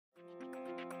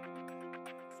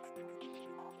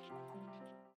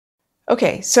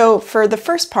Okay, so for the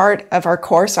first part of our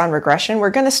course on regression, we're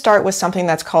going to start with something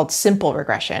that's called simple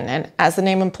regression. And as the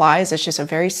name implies, it's just a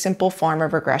very simple form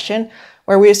of regression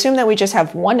where we assume that we just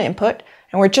have one input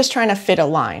and we're just trying to fit a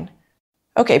line.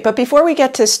 Okay, but before we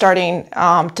get to starting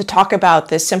to talk about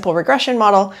this simple regression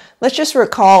model, let's just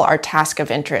recall our task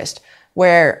of interest,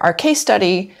 where our case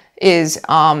study is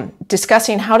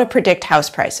discussing how to predict house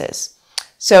prices.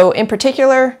 So in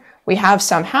particular, we have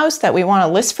some house that we want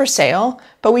to list for sale,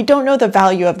 but we don't know the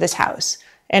value of this house.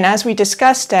 And as we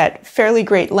discussed at fairly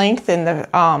great length in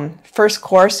the first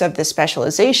course of the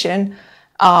specialization,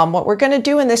 what we're going to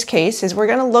do in this case is we're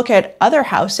going to look at other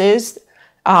houses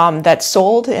that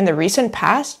sold in the recent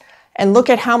past and look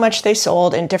at how much they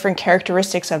sold and different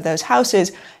characteristics of those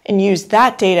houses and use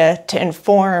that data to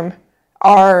inform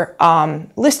our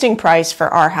listing price for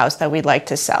our house that we'd like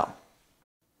to sell.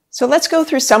 So let's go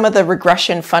through some of the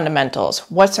regression fundamentals.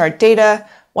 What's our data?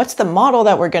 What's the model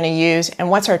that we're going to use? And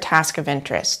what's our task of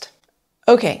interest?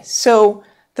 Okay, so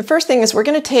the first thing is we're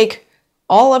going to take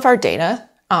all of our data,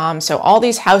 so all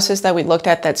these houses that we looked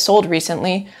at that sold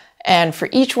recently, and for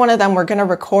each one of them, we're going to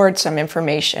record some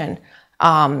information.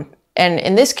 And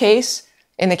in this case,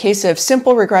 in the case of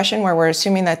simple regression, where we're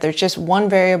assuming that there's just one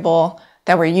variable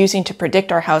that we're using to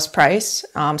predict our house price,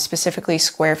 specifically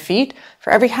square feet.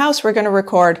 For every house, we're going to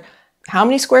record how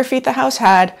many square feet the house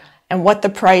had and what the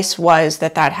price was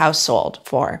that that house sold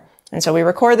for. And so we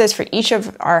record this for each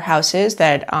of our houses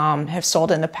that have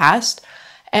sold in the past.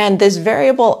 And this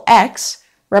variable X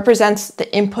represents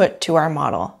the input to our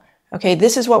model. Okay,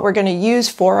 this is what we're going to use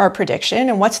for our prediction.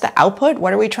 And what's the output?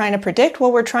 What are we trying to predict?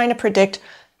 Well, we're trying to predict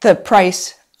the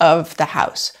price of the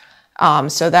house.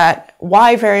 So that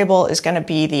Y variable is going to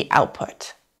be the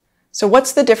output. So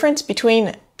what's the difference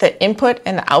between the input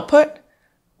and the output?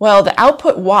 Well, the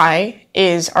output Y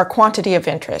is our quantity of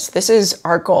interest. This is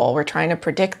our goal. We're trying to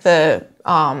predict the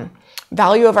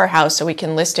value of our house so we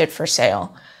can list it for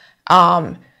sale.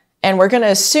 And we're going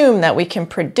to assume that we can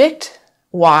predict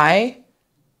Y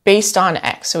based on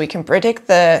X. So we can predict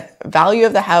the value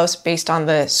of the house based on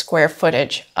the square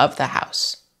footage of the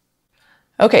house.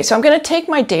 Okay, so I'm going to take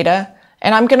my data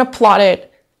and I'm going to plot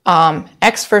it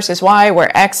X versus Y,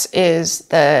 where X is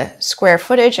the square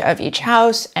footage of each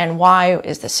house and Y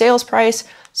is the sales price.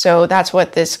 So that's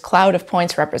what this cloud of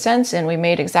points represents. And we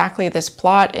made exactly this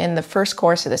plot in the first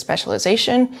course of the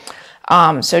specialization.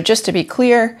 So just to be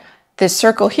clear, this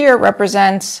circle here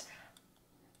represents,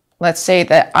 let's say,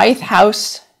 the ith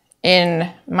house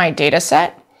in my data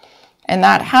set. And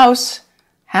that house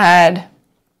had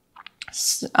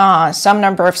some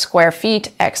number of square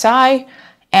feet, xi,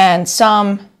 and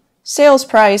some sales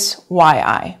price,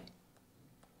 yi.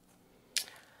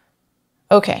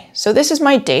 Okay, so this is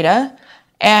my data,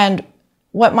 and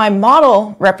what my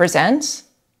model represents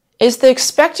is the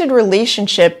expected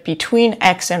relationship between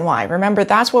x and y. Remember,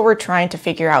 that's what we're trying to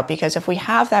figure out, because if we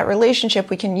have that relationship,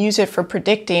 we can use it for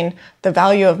predicting the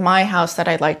value of my house that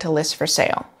I'd like to list for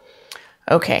sale.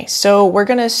 Okay, so we're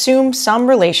going to assume some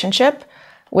relationship,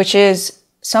 which is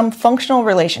some functional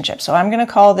relationship. So I'm going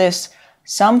to call this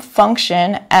some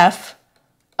function f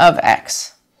of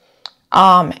x.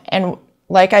 And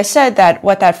like I said,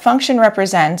 what that function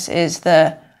represents is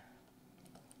the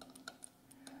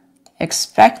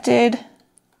expected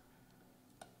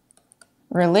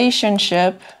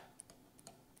relationship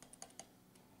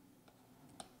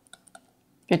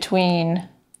between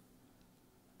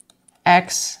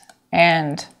x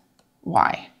and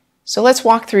y. So let's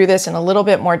walk through this in a little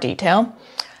bit more detail.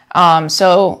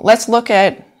 So let's look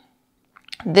at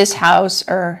this house,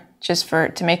 or just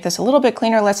to make this a little bit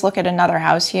cleaner, let's look at another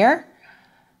house here.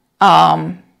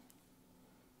 Now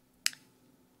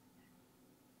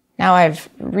I've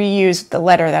reused the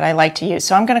letter that I like to use.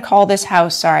 So I'm going to call this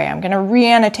house, I'm going to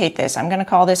re-annotate this. I'm going to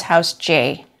call this house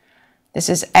J. This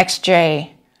is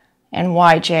XJ and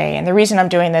YJ. And the reason I'm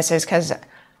doing this is because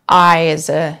I is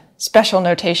a special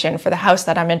notation for the house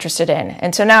that I'm interested in.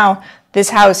 And so now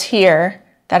this house here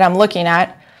that I'm looking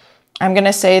at, I'm going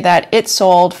to say that it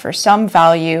sold for some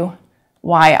value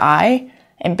yi.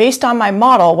 And based on my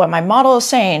model, what my model is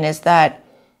saying is that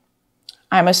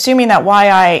I'm assuming that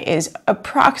yi is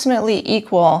approximately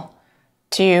equal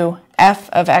to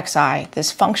f of xi,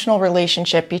 this functional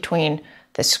relationship between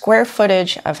the square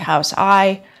footage of house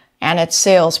I and its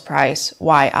sales price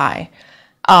yi.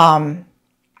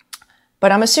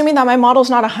 But I'm assuming that my model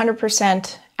is not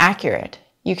 100% accurate.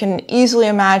 You can easily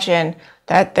imagine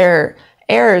that there are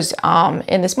errors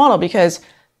in this model because,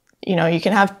 you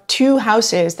can have two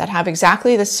houses that have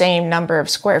exactly the same number of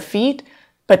square feet,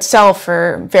 but sell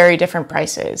for very different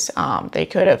prices. They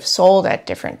could have sold at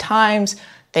different times.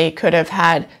 They could have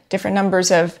had different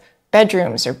numbers of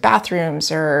bedrooms or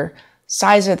bathrooms or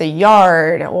size of the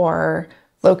yard or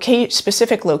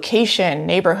specific location,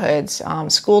 neighborhoods,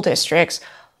 school districts,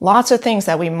 lots of things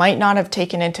that we might not have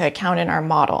taken into account in our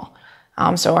model.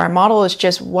 So our model is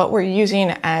just what we're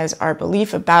using as our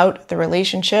belief about the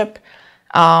relationship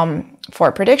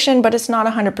for prediction, but it's not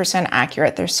 100%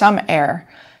 accurate. There's some error.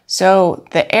 So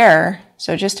the error,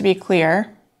 so just to be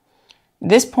clear,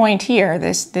 this point here,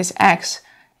 this x,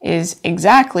 is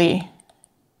exactly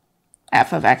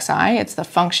f of xi. It's the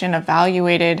function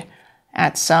evaluated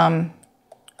at some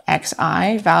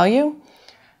xi value.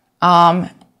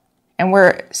 And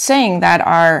we're saying that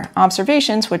our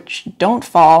observations, which don't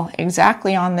fall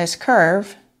exactly on this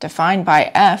curve defined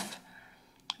by f,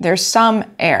 there's some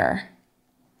error.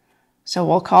 So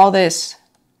we'll call this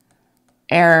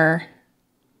error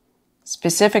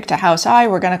specific to house I.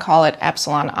 We're going to call it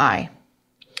epsilon I.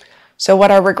 So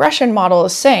what our regression model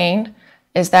is saying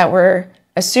is that we're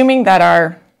assuming that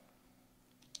our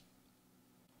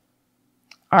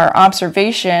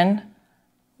observation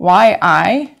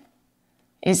yi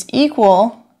is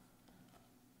equal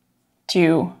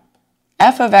to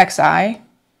f of xi,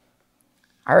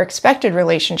 our expected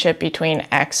relationship between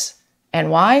x and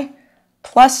y,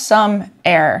 plus some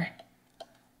error.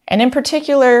 And in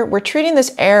particular, we're treating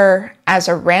this error as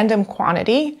a random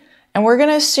quantity, and we're going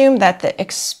to assume that the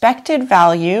expected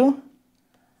value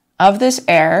of this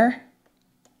error,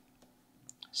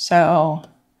 so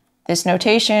this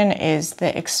notation is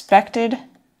the expected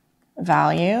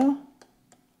value.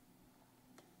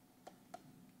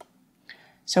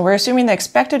 So we're assuming the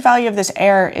expected value of this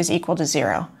error is equal to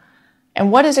 0.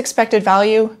 And what is expected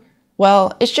value?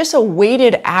 Well, it's just a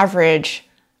weighted average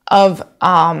of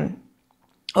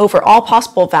over all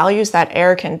possible values that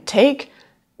error can take,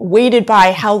 weighted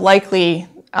by how likely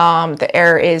the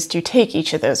error is to take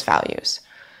each of those values.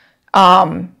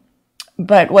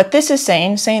 But what this is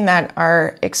saying that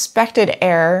our expected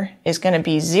error is going to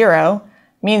be 0,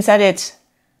 means that it's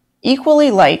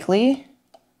equally likely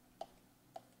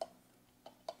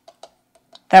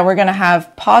that we're going to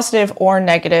have positive or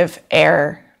negative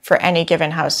error for any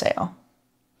given house sale.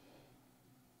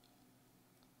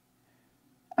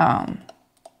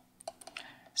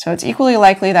 So it's equally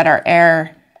likely that our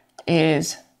error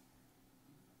is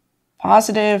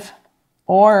positive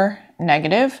or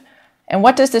negative. And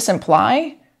what does this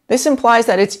imply? This implies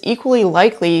that it's equally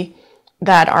likely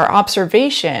that our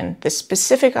observation, the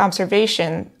specific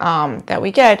observation that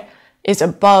we get, is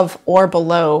above or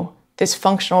below this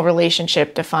functional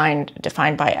relationship defined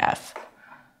by f.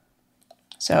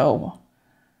 So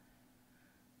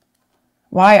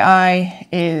yi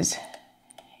is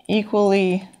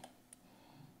equally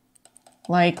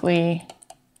likely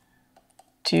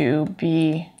to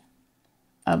be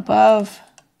above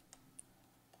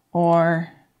or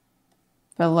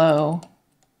below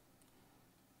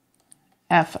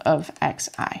f of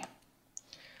xi.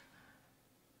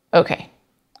 Okay.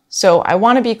 So I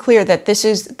want to be clear that this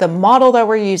is the model that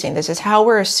we're using. This is how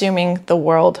we're assuming the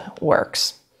world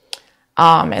works.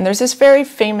 And there's this very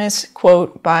famous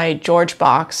quote by George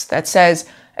Box that says,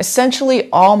 essentially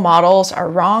all models are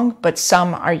wrong, but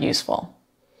some are useful.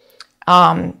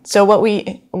 So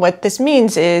what this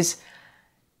means is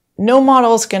no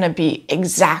model is going to be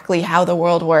exactly how the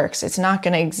world works. It's not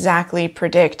going to exactly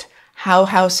predict how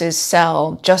houses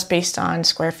sell just based on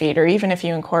square feet, or even if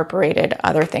you incorporated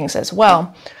other things as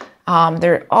well.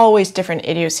 There are always different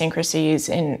idiosyncrasies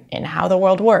in how the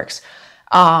world works.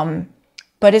 But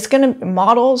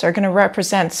models are going to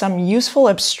represent some useful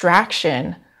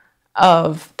abstraction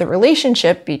of the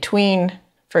relationship between,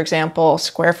 for example,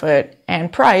 square foot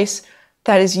and price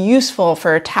that is useful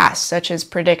for a task such as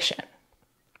prediction.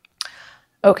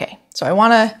 Okay, so I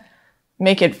want to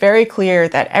make it very clear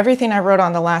that everything I wrote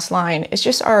on the last line is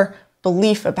just our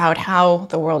belief about how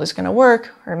the world is going to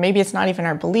work, or maybe it's not even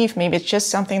our belief, maybe it's just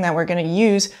something that we're going to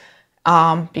use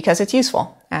because it's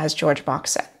useful, as George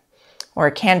Box said, or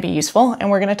it can be useful. And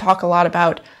we're going to talk a lot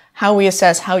about how we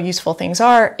assess how useful things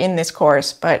are in this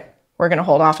course, but we're going to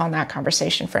hold off on that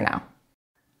conversation for now.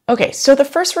 Okay, so the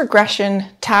first regression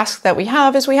task that we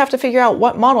have is we have to figure out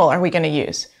what model are we going to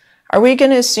use. Are we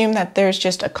going to assume that there's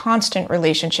just a constant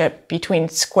relationship between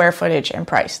square footage and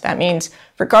price? That means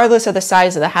regardless of the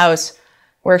size of the house,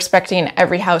 we're expecting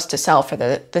every house to sell for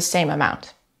the same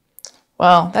amount.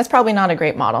 Well, that's probably not a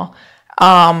great model.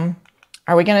 Are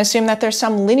we going to assume that there's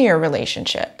some linear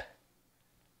relationship?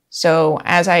 So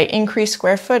as I increase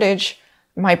square footage,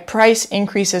 my price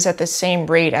increases at the same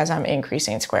rate as I'm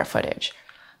increasing square footage.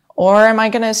 Or am I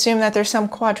going to assume that there's some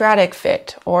quadratic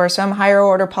fit or some higher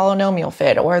order polynomial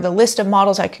fit, or the list of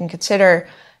models I can consider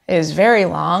is very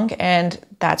long, and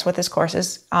that's what this course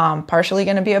is partially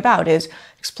going to be about, is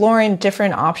exploring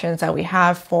different options that we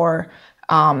have for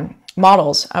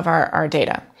models of our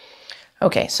data.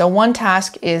 Okay, so one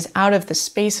task is, out of the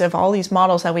space of all these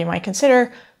models that we might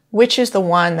consider, which is the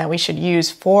one that we should use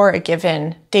for a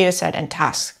given data set and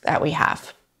task that we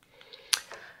have.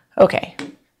 Okay,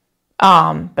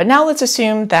 but now let's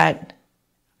assume that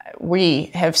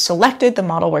we have selected the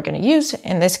model we're going to use.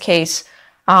 In this case,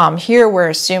 here we're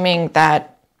assuming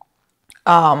that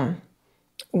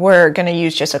we're going to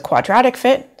use just a quadratic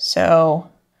fit. So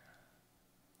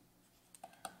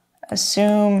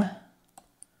assume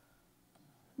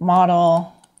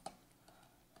model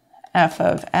f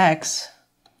of x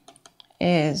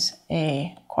is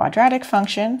a quadratic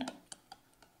function.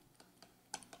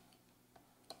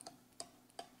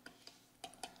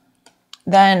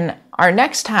 Then our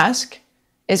next task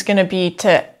is going to be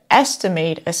to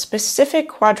estimate a specific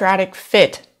quadratic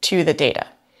fit to the data.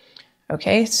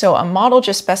 Okay, so a model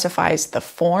just specifies the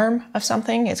form of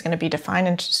something. It's going to be defined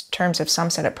in terms of some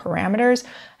set of parameters,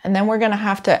 and then we're going to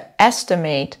have to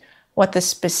estimate what the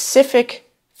specific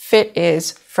fit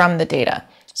is from the data.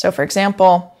 So for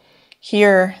example,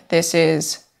 here this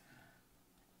is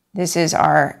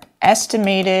our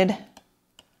estimated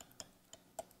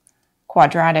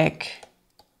quadratic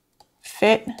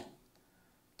fit,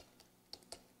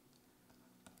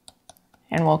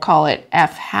 and we'll call it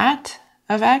f hat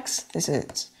of x. This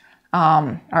is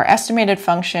our estimated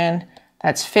function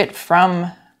that's fit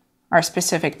from our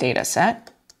specific data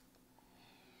set.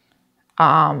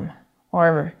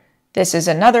 Or this is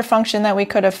another function that we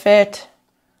could have fit,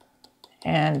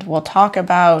 and we'll talk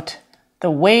about the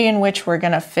way in which we're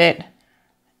going to fit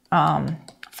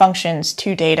functions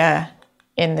to data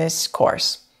in this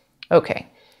course. Okay,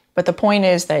 but the point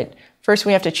is that first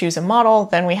we have to choose a model,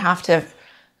 then we have to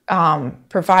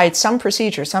provide some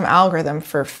procedure, some algorithm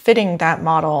for fitting that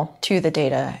model to the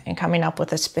data and coming up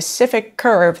with a specific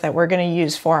curve that we're going to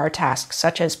use for our tasks,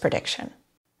 such as prediction.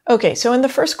 Okay, so in the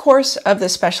first course of the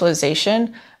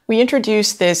specialization, we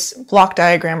introduced this block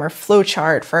diagram or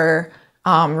flowchart for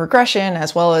regression,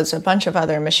 as well as a bunch of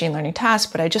other machine learning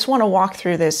tasks, but I just want to walk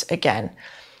through this again.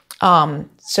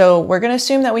 So we're going to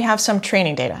assume that we have some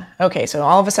training data. Okay, so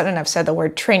all of a sudden I've said the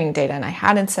word training data, and I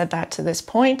hadn't said that to this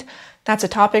point. That's a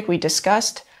topic we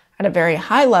discussed at a very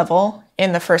high level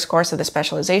in the first course of the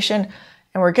specialization,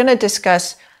 and we're going to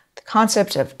discuss the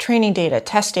concept of training data,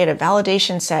 test data,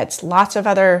 validation sets, lots of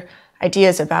other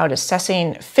ideas about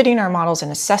assessing, fitting our models and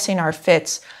assessing our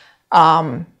fits,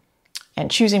 and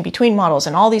choosing between models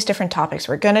and all these different topics.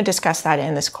 We're going to discuss that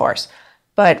in this course.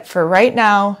 But for right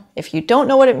now, if you don't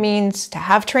know what it means to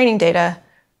have training data,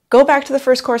 go back to the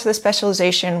first course of the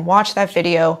specialization, watch that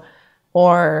video,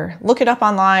 or look it up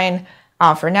online.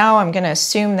 For now, I'm going to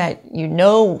assume that you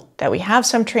know that we have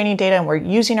some training data and we're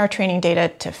using our training data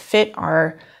to fit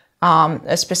our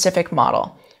a specific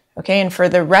model. Okay, and for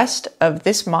the rest of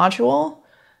this module,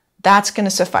 that's going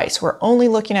to suffice. We're only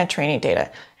looking at training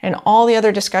data, and all the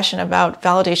other discussion about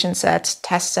validation sets,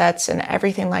 test sets, and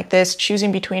everything like this,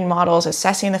 choosing between models,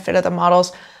 assessing the fit of the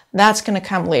models, that's going to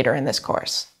come later in this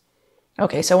course.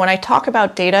 Okay, so when I talk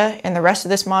about data in the rest of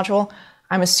this module,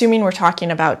 I'm assuming we're talking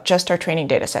about just our training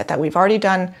data set, that we've already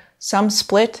done some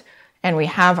split and we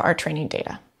have our training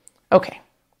data. Okay,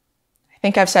 I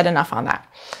think I've said enough on that.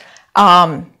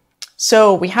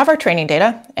 So we have our training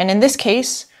data, and in this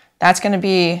case, that's going to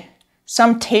be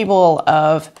some table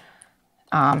of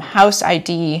house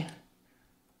ID,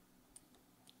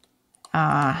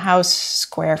 house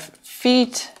square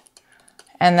feet,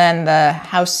 and then the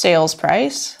house sales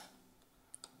price.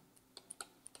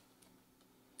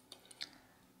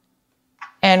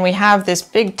 And we have this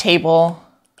big table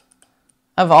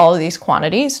of all of these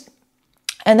quantities.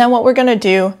 And then what we're going to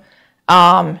do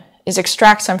is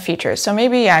extract some features. So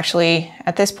maybe actually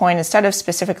at this point, instead of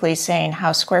specifically saying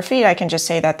house square feet, I can just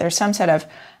say that there's some set of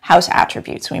house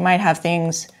attributes. We might have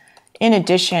things in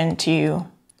addition to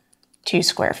 2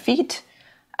 square feet.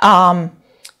 And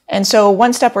so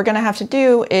one step we're going to have to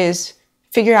do is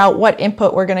figure out what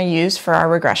input we're going to use for our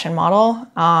regression model.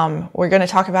 We're going to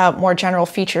talk about more general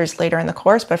features later in the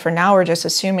course, but for now we're just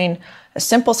assuming a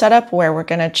simple setup where we're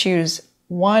going to choose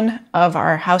one of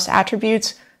our house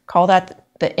attributes, call that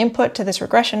the input to this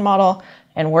regression model,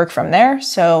 and work from there.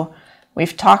 So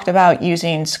we've talked about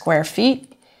using square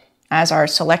feet as our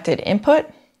selected input.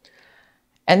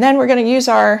 And then we're going to use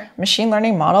our machine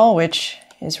learning model, which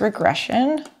is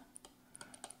regression,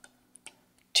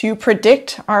 to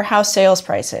predict our house sales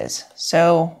prices.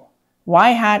 So y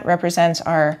hat represents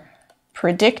our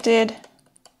predicted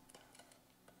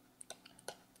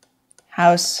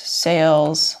house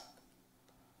sales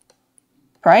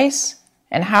price.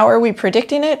 And how are we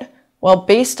predicting it? Well,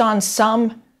 based on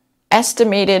some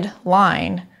estimated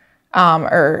line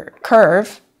or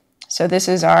curve. So this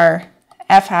is our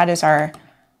f hat is our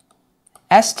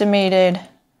estimated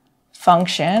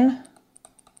function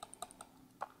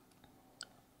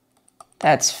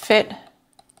that's fit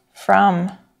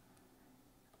from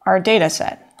our data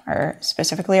set, or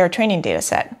specifically our training data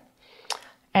set.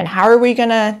 And how are we going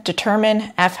to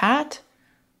determine f hat?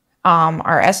 How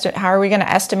are we going to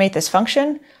estimate this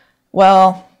function?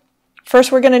 Well,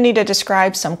 first we're going to need to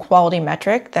describe some quality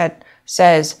metric that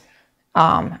says,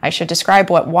 I should describe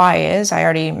what y is. I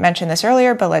already mentioned this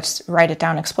earlier, but let's write it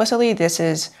down explicitly. This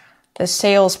is the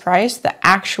sales price, the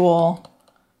actual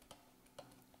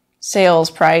sales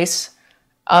price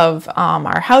of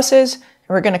our houses.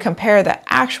 We're going to compare the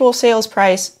actual sales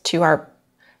price to our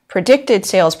predicted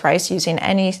sales price using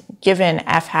any given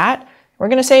f hat. We're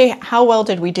going to say, how well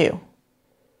did we do?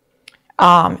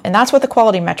 And that's what the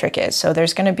quality metric is. So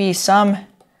there's going to be some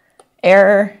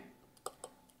error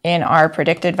in our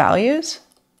predicted values.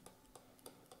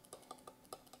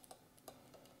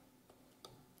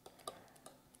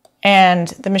 And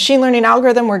the machine learning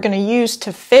algorithm we're going to use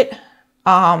to fit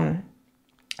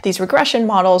these regression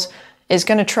models is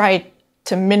going to try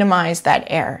to minimize that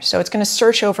error. So it's going to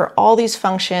search over all these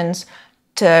functions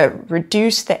to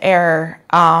reduce the error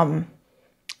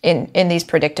in these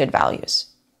predicted values.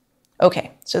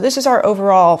 Okay, so this is our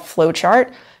overall flow chart,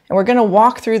 and we're going to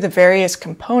walk through the various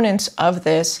components of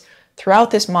this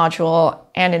throughout this module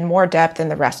and in more depth in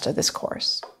the rest of this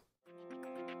course.